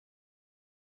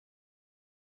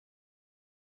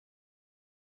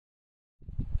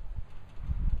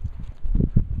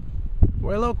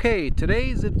Well, okay,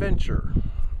 today's adventure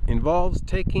involves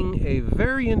taking a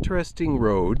very interesting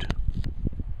road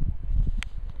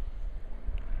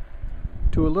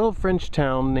to a little French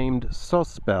town named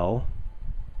Sospel,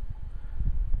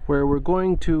 where we're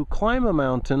going to climb a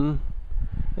mountain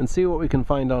and see what we can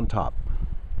find on top.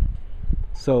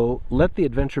 So let the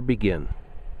adventure begin.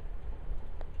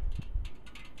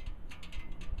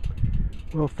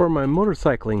 Well, for my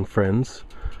motorcycling friends,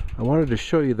 I wanted to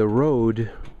show you the road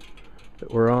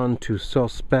that we're on to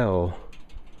Sospel,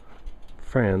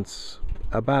 France,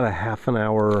 about a half an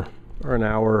hour or an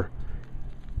hour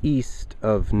east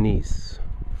of Nice.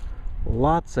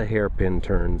 Lots of hairpin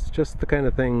turns, just the kind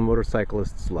of thing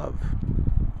motorcyclists love.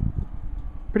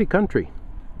 Pretty country.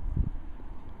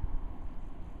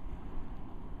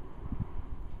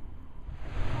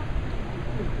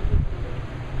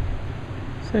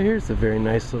 So here's a very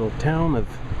nice little town of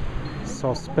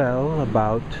Sospel,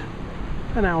 about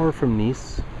an hour from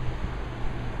Nice.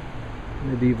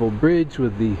 Medieval bridge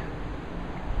with the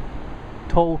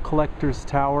toll collector's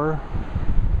tower.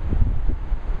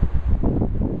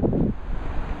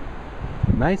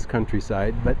 Nice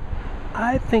countryside, but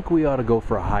I think we ought to go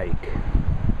for a hike.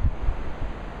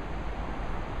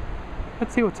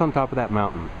 Let's see what's on top of that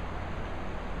mountain.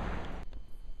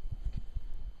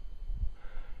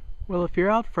 Well, if you're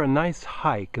out for a nice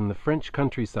hike in the French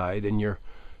countryside and you're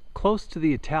close to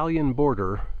the Italian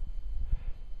border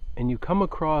and you come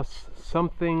across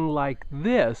something like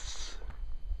this,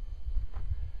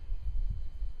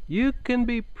 you can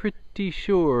be pretty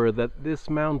sure that this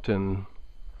mountain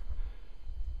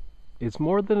is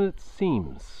more than it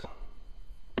seems.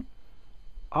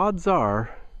 Odds are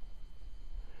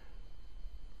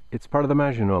it's part of the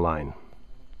Maginot Line.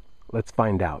 Let's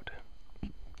find out.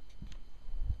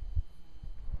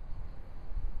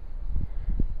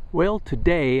 Well,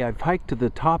 today I've hiked to the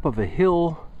top of a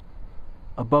hill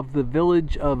above the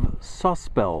village of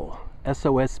Sospel,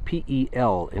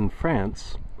 S-O-S-P-E-L, in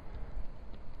France.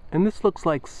 And this looks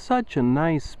like such a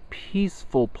nice,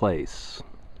 peaceful place.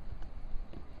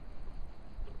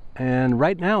 And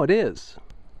right now it is.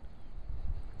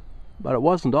 But it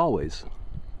wasn't always.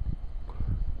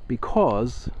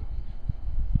 Because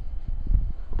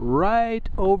right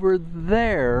over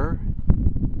there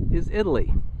is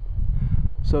Italy.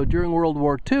 So during World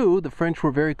War II, the French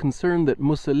were very concerned that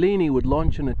Mussolini would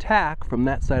launch an attack from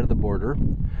that side of the border.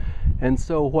 And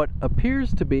so what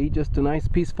appears to be just a nice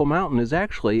peaceful mountain is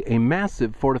actually a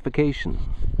massive fortification.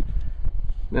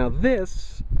 Now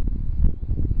this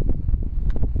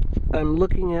I'm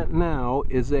looking at now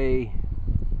is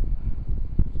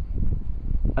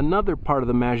another part of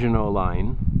the Maginot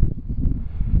Line.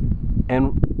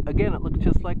 And again, it looks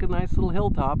just like a nice little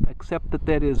hilltop, except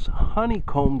that is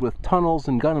honeycombed with tunnels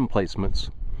and gun emplacements,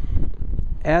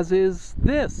 as is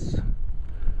this,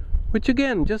 which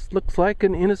again just looks like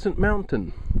an innocent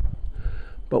mountain.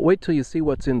 But wait till you see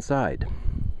what's inside.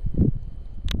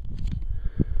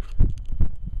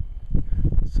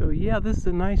 So yeah, this is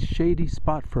a nice shady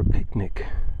spot for a picnic,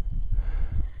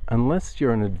 unless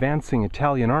you're an advancing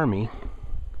Italian army.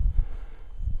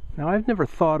 Now, I've never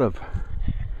thought of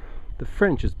the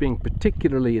French as being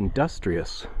particularly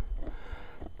industrious,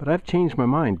 but I've changed my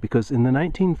mind, because in the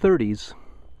 1930s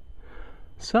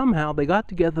somehow they got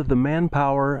together the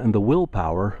manpower and the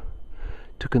willpower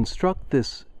to construct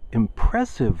this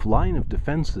impressive line of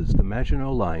defenses, the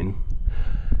Maginot Line.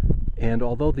 And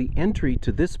although the entry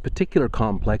to this particular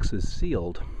complex is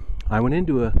sealed, I went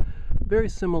into a very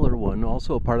similar one,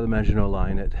 also a part of the Maginot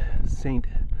Line, at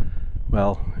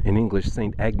in English,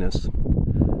 St. Agnes.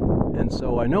 And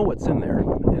so I know what's in there,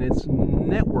 and it's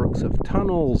networks of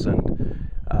tunnels and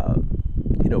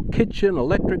kitchen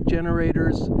electric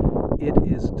generators. It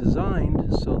is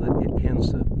designed so that it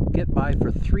can get by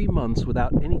for 3 months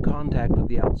without any contact with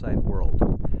the outside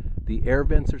world. The air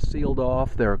vents are sealed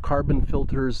off. There are carbon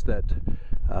filters that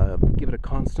give it a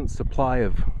constant supply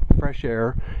of fresh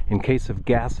air in case of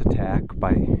gas attack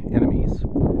by enemies.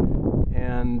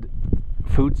 And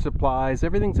food supplies,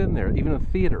 everything's in there, even a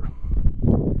theater.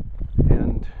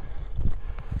 And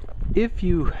if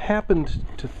you happened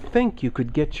to think you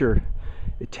could get your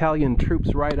Italian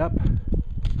troops right up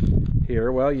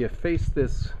here, well, you face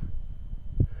this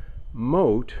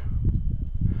moat,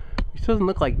 which doesn't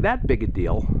look like that big a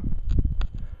deal,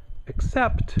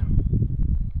 except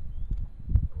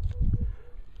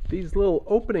these little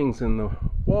openings in the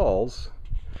walls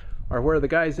are where the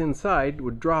guys inside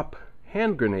would drop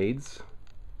hand grenades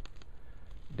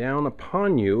down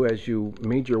upon you as you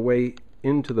made your way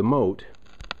into the moat.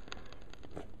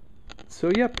 So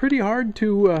yeah, pretty hard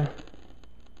to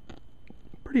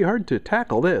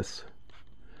tackle this.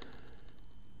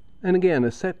 And again,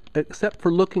 except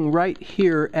for looking right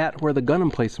here at where the gun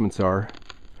emplacements are,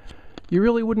 you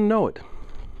really wouldn't know it.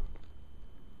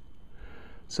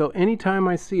 So anytime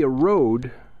I see a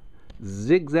road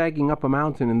zigzagging up a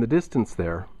mountain in the distance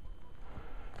there,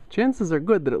 chances are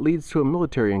good that it leads to a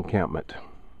military encampment.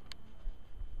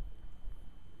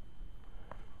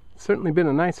 It's certainly been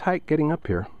a nice hike getting up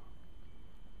here.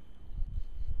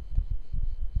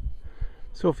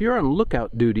 So if you're on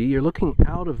lookout duty, you're looking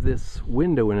out of this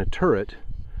window in a turret,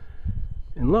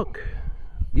 and look,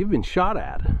 you've been shot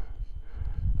at.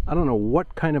 I don't know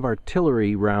what kind of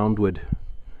artillery round would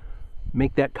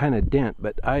make that kind of dent,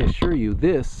 but I assure you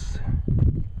this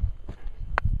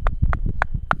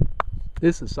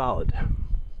is solid.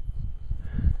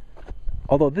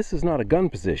 Although this is not a gun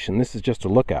position, this is just a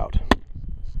lookout.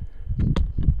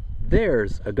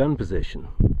 There's a gun position.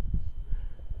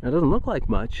 Now, it doesn't look like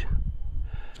much,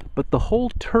 but the whole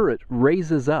turret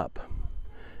raises up.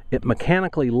 It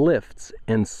mechanically lifts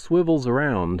and swivels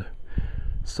around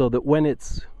so that when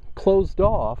it's closed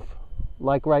off,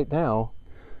 like right now,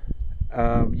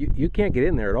 you can't get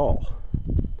in there at all.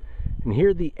 And here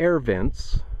are the air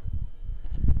vents.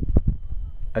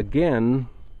 Again,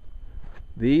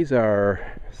 these are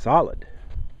solid.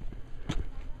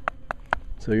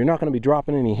 So you're not going to be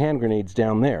dropping any hand grenades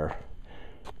down there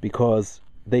because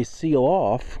they seal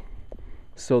off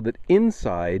so that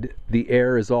inside the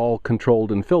air is all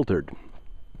controlled and filtered.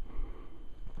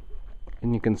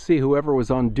 And you can see whoever was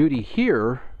on duty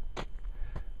here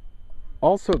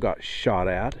also got shot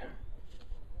at.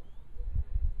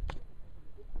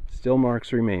 Still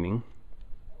marks remaining.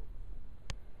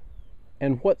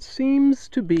 And what seems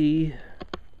to be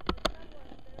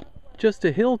just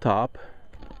a hilltop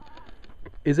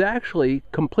is actually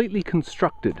completely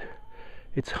constructed.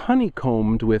 It's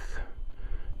honeycombed with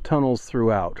tunnels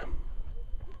throughout.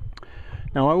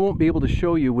 Now, I won't be able to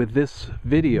show you with this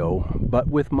video, but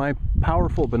with my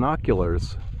powerful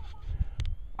binoculars,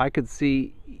 I could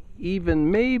see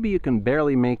even, maybe you can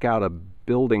barely make out a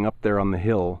building up there on the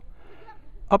hill.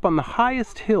 Up on the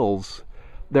highest hills,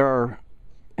 there are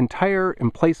entire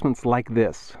emplacements like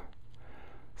this.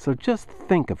 So just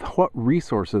think of what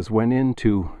resources went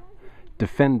into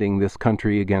defending this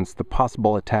country against the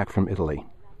possible attack from Italy.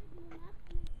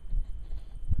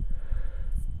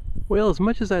 Well, as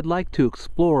much as I'd like to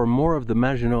explore more of the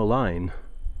Maginot Line,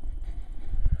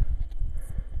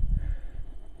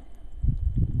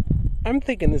 I'm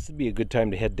thinking this would be a good time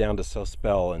to head down to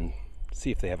Sospel and see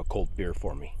if they have a cold beer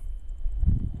for me.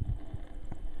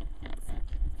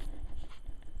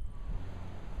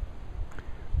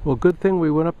 Well, good thing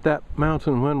we went up that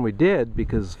mountain when we did,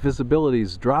 because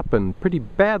visibility's dropping pretty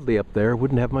badly up there.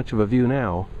 Wouldn't have much of a view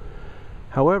now.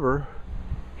 However,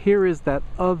 here is that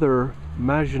other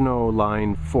Maginot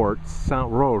Line fort,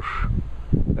 Saint-Roch,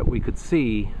 that we could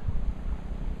see.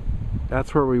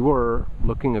 That's where we were,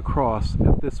 looking across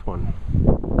at this one.